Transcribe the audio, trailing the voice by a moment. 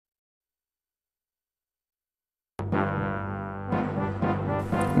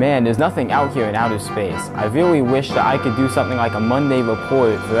Man, there's nothing out here in outer space. I really wish that I could do something like a Monday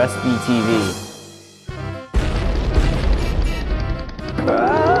report for SVTV.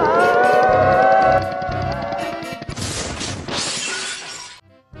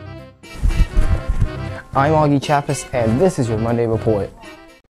 I'm Augie Chappis, and this is your Monday report.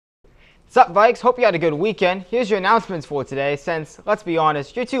 What's up, Vikes? Hope you had a good weekend. Here's your announcements for today, since, let's be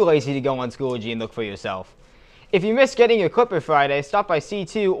honest, you're too lazy to go on Schoology and look for yourself. If you missed getting your Clipper Friday, stop by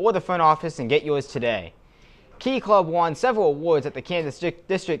C2 or the front office and get yours today. Key Club won several awards at the Kansas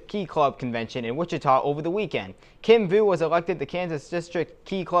District Key Club Convention in Wichita over the weekend. Kim Vu was elected the Kansas District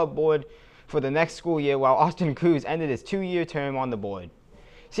Key Club Board for the next school year, while Austin Cruz ended his 2-year term on the board.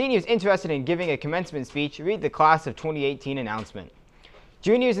 Seniors interested in giving a commencement speech, read the Class of 2018 announcement.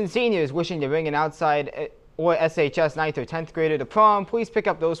 Juniors and seniors wishing to bring an outside or SHS 9th or 10th grader to prom, please pick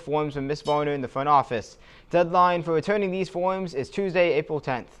up those forms from Miss Varner in the front office. Deadline for returning these forms is Tuesday, April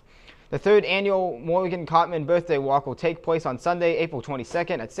 10th. The 3rd annual Morgan Cotman Birthday Walk will take place on Sunday, April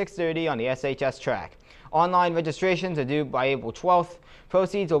 22nd at 6:30 on the SHS track. Online registrations are due by April 12th.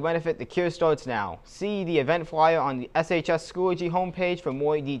 Proceeds will benefit the Cure Starts Now. See the event flyer on the SHS Schoology homepage for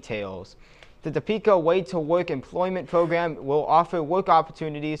more details. The Topeka Way to Work Employment Program will offer work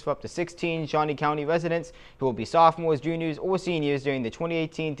opportunities for up to 16 Shawnee County residents who will be sophomores, juniors, or seniors during the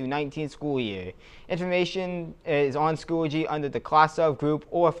 2018 through 19 school year. Information is on Schoology under the Class of group,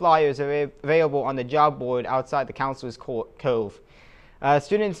 or flyers are available on the job board outside the Counselor's Cove.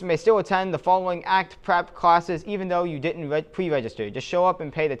 Students may still attend the following ACT prep classes even though you didn't pre-register. Just show up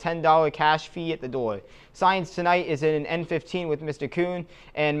and pay the $10 cash fee at the door. Science tonight is in N15 with Mr. Kuhn,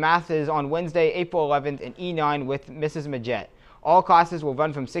 and math is on Wednesday, April 11th in E9 with Mrs. Majette. All classes will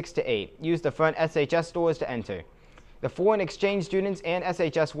run from 6 to 8. Use the front SHS doors to enter. The Foreign Exchange Students and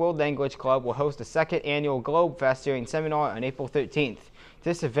SHS World Language Club will host the 2nd annual Globe Fest during seminar on April 13th.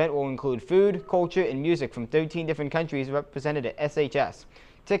 This event will include food, culture, and music from 13 different countries represented at SHS.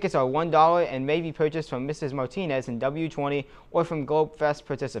 Tickets are $1 and may be purchased from Mrs. Martinez in W20 or from Globe Fest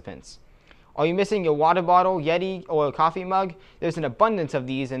participants. Are you missing your water bottle, Yeti, or a coffee mug? There's an abundance of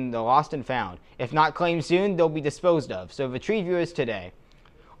these in the Lost and Found. If not claimed soon, they'll be disposed of, so retrieve yours today.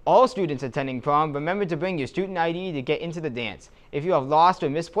 All students attending prom, remember to bring your student ID to get into the dance. If you have lost or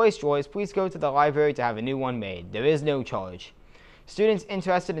misplaced yours, please go to the library to have a new one made. There is no charge. Students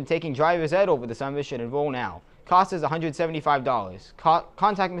interested in taking driver's ed over the summer should enroll now. Cost is $175.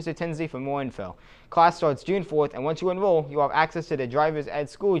 Contact Mr. Tinsley for more info. Class starts June 4th, and once you enroll, you'll have access to the driver's ed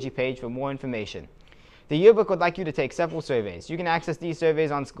Schoology page for more information. The yearbook would like you to take several surveys. You can access these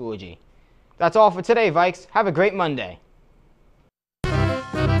surveys on Schoology. That's all for today, Vikes. Have a great Monday.